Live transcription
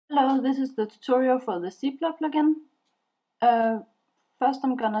Hello, this is the tutorial for the Zipla plugin. First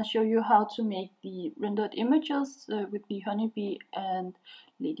I'm gonna show you how to make the rendered images with the Honeybee and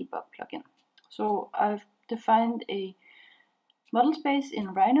Ladybug plugin. So I've defined a model space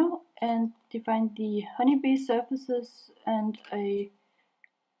in Rhino and defined the Honeybee surfaces and a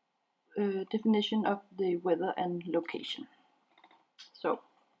definition of the weather and location. So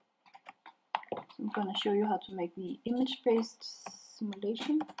I'm gonna show you how to make the image-based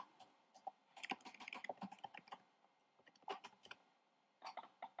simulation.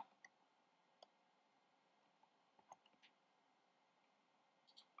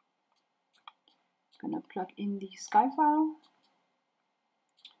 Gonna plug in the sky file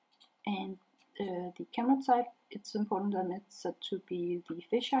and the camera type. It's important that it's set to be the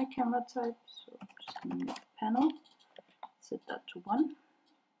fisheye camera type. So I'm just gonna make a panel, set that to 1.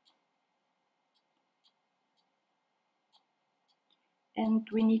 And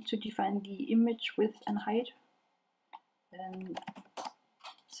we need to define the image width and height, and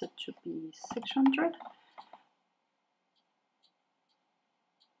set to be 600.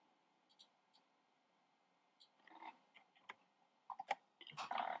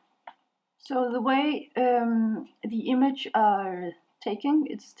 So the way the image are taken,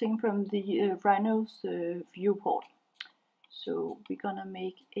 it's taken from the Rhino's viewport. So we're gonna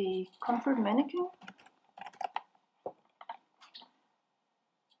make a comfort mannequin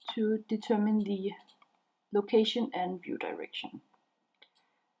to determine the location and view direction.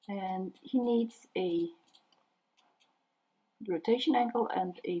 And he needs a rotation angle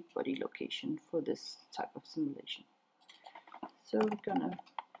and a body location for this type of simulation. So we're gonna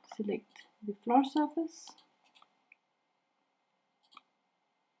select the floor surface,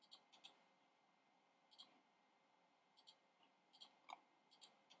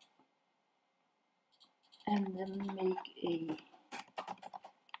 and then make a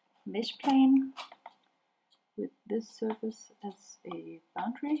mesh plane with this surface as a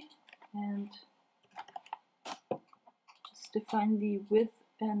boundary, and just define the width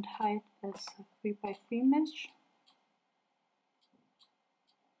and height as a 3x3 mesh.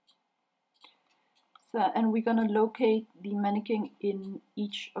 So, and we're gonna locate the mannequin in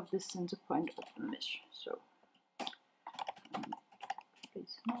each of the center point of the mesh. So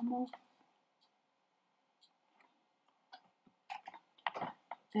place normal.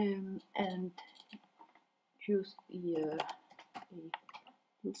 And use the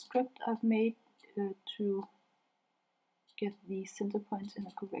little script I've made to get the center points in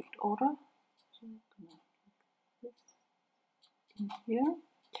a correct order. So I'm gonna put this in here,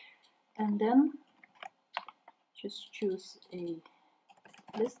 and then just choose a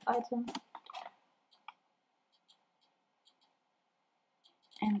list item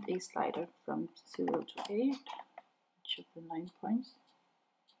and a slider from 0 to 8, each of the 9 points.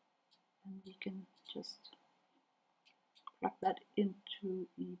 And we can just plug that into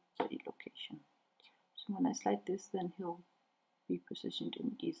the body location. So when I slide this, then he'll be positioned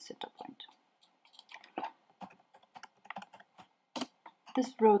in the center point.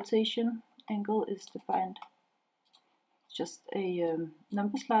 This rotation angle is defined just a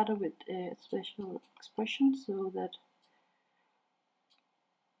number slider with a special expression, so that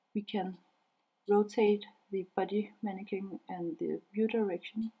we can rotate the body mannequin and the view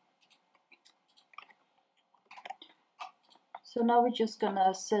direction. So now we're just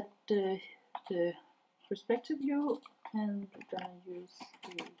gonna set the perspective view, and we're gonna use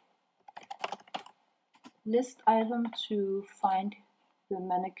the list item to find the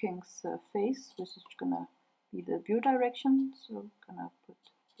mannequin's face, which is gonna be the view direction. So I'm gonna put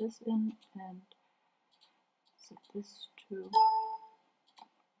this in and set this to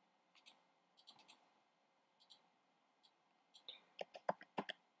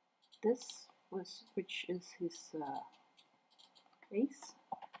this, which is his face.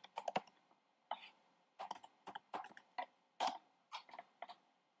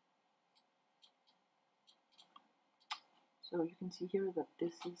 So you can see here that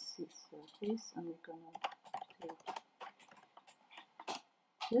this is his face, and we're gonna take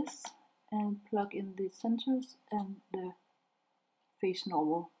this and plug in the centers and the face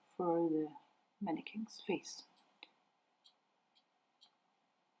normal for the mannequin's face.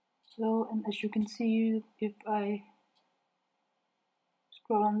 So, and as you can see, if I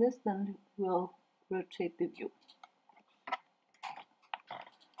scroll on this, then we'll rotate the view.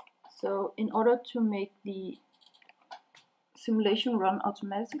 So in order to make the simulation run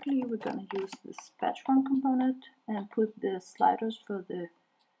automatically, we're going to use this batch run component and put the sliders for the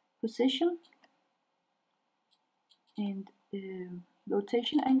position and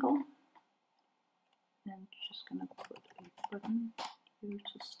rotation angle, and just going to put a button here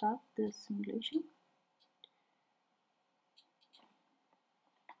to start the simulation.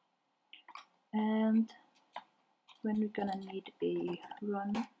 And when we're gonna need a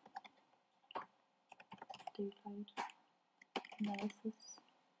run daylight analysis.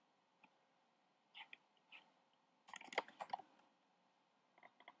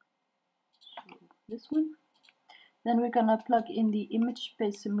 So this one. Then we're gonna plug in the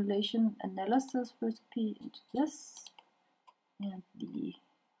image-based simulation analysis recipe into this, and the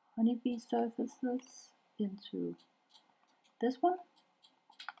honeybee surfaces into this one,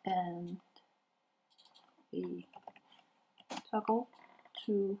 and a toggle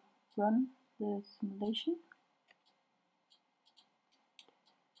to run the simulation.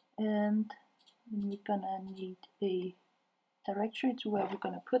 And then we're gonna need a directory to where we're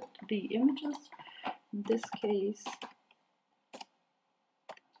gonna put the images. In this case,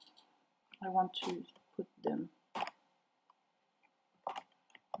 I want to put them in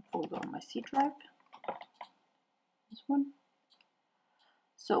a folder on my C drive. This one.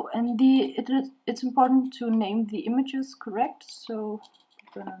 So, and it's important to name the images correct. So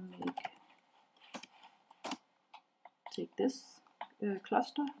we're gonna take this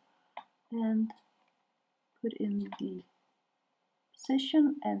cluster and put in the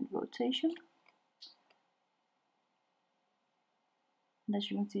position and rotation. And as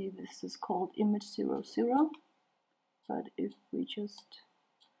you can see, this is called image 00. But if we just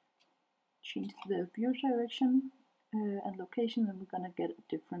change the view direction and location, then we're gonna get a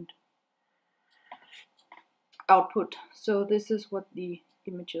different output. So this is what the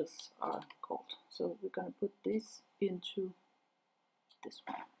images are called. So we're gonna put this into this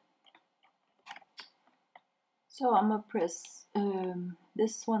one. So I'm gonna press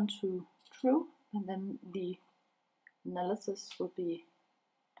this one to true, and then the analysis will be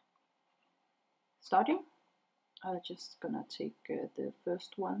starting. I'm just gonna take the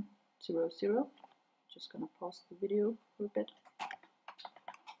first one, 00. Just gonna pause the video for a bit.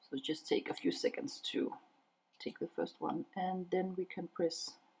 So just take a few seconds to take the first one, and then we can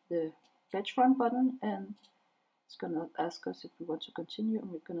press the batch run button, and it's gonna ask us if we want to continue,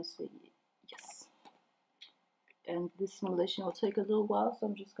 and we're gonna say yes. And this simulation will take a little while, so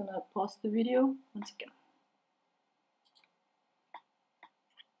I'm just gonna pause the video once again.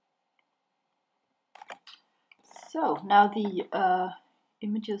 So now the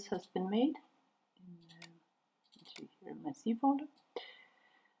images has been made here in my C folder,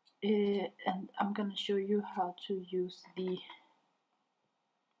 and I'm gonna show you how to use the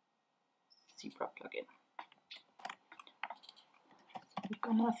Zebra plugin. So we're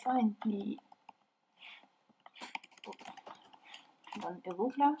gonna find the one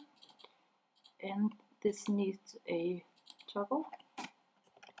Evogla, and this needs a toggle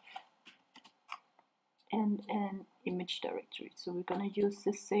and an image directory. So we're going to use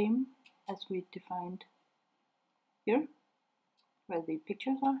the same as we defined here, where the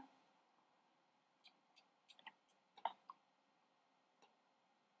pictures are.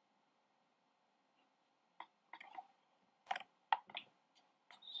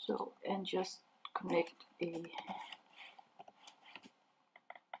 So, and just connect a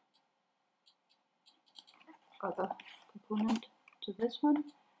other component to this one,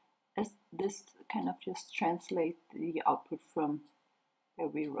 as this kind of just translate the output from where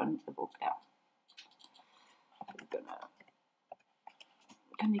we run the book now. We're gonna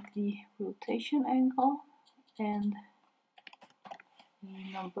connect the rotation angle and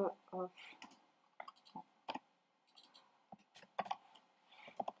the number of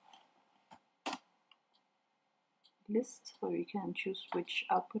lists, where we can choose which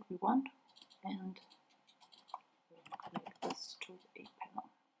output we want, and connect this to a panel.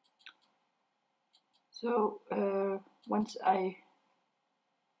 So once I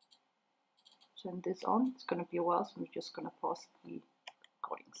turn this on, it's going to be a while, so I'm just going to pause the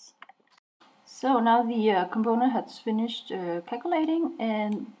recordings. So now the component has finished calculating,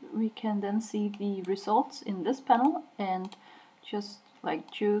 and we can then see the results in this panel, and just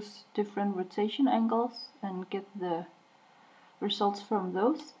like choose different rotation angles and get the results from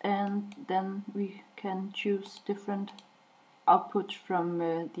those, and then we can choose different output from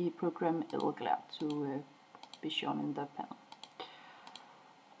the program Evogla to be shown in the panel.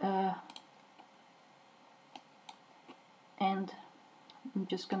 And I'm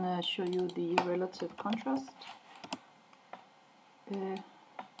just gonna show you the relative contrast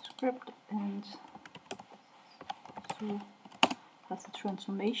script, and so has a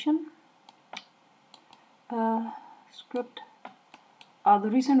transformation script. The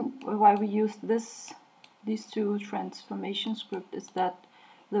reason why we use these two transformation script is that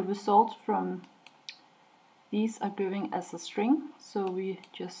the result from these are given as a string, so we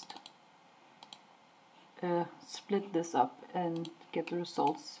just split this up and get the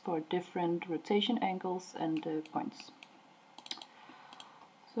results for different rotation angles and points.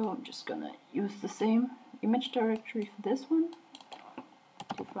 So I'm just gonna use the same image directory for this one,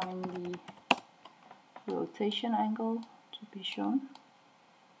 define the rotation angle to be shown,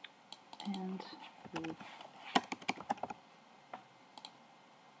 and the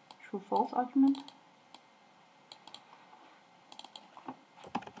true-false argument.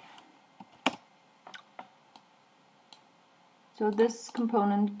 So this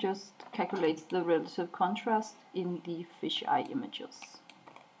component just calculates the relative contrast in the fisheye images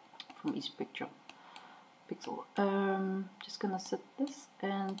from each pixel. Just gonna set this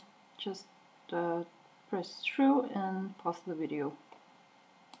and just press through and pause the video.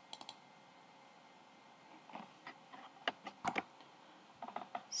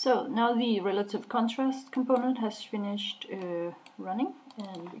 So now the relative contrast component has finished running,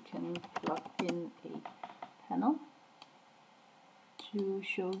 and we can plug in a panel to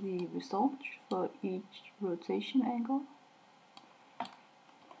show the result for each rotation angle.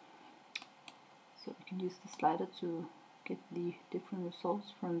 So we can use the slider to get the different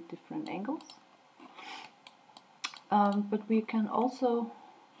results from different angles. But we can also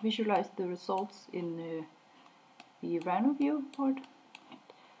visualize the results in the Rhino viewport.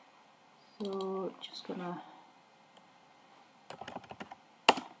 So just gonna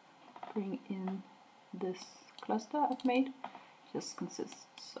bring in this cluster I've made. Just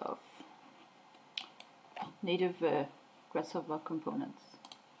consists of native grasshopper components.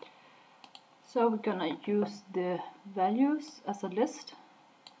 So we're gonna use the values as a list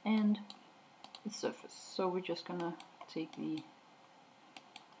and the surface. So we're just gonna take the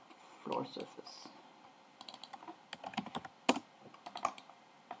floor surface.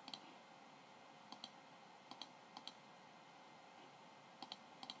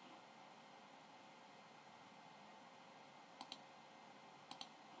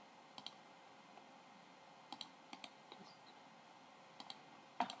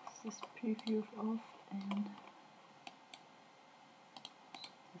 This preview off and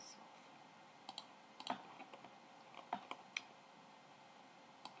this off.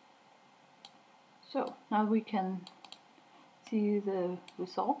 So now we can see the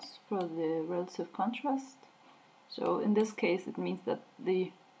results for the relative contrast. So in this case it means that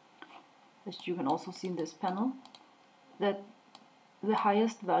as you can also see in this panel, that the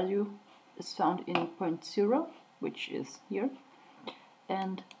highest value is found in 0.0, which is here,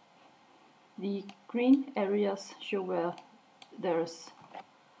 and the green areas show where there's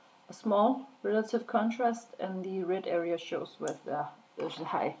a small relative contrast, and the red area shows where there's a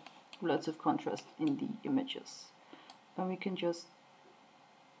high relative contrast in the images. And we can just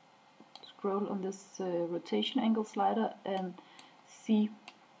scroll on this rotation angle slider and see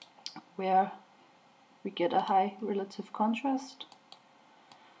where we get a high relative contrast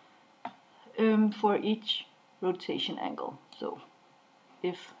for each rotation angle. So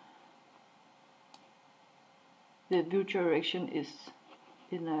if the view direction is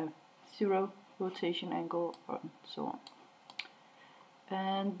in a 0 rotation angle, or so on.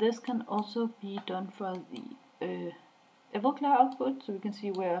 And this can also be done for the Everclear output, so we can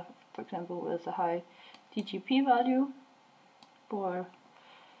see where, for example, there's a high TGP value for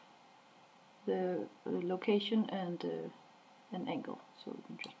the location and an angle. So we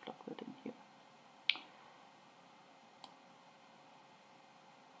can just plug that in here.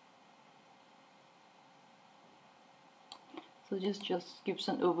 So this just gives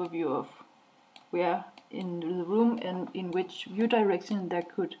an overview of where in the room and in which view direction there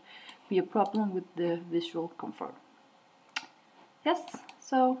could be a problem with the visual comfort. Yes,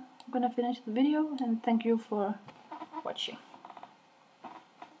 so I'm gonna finish the video, and thank you for watching.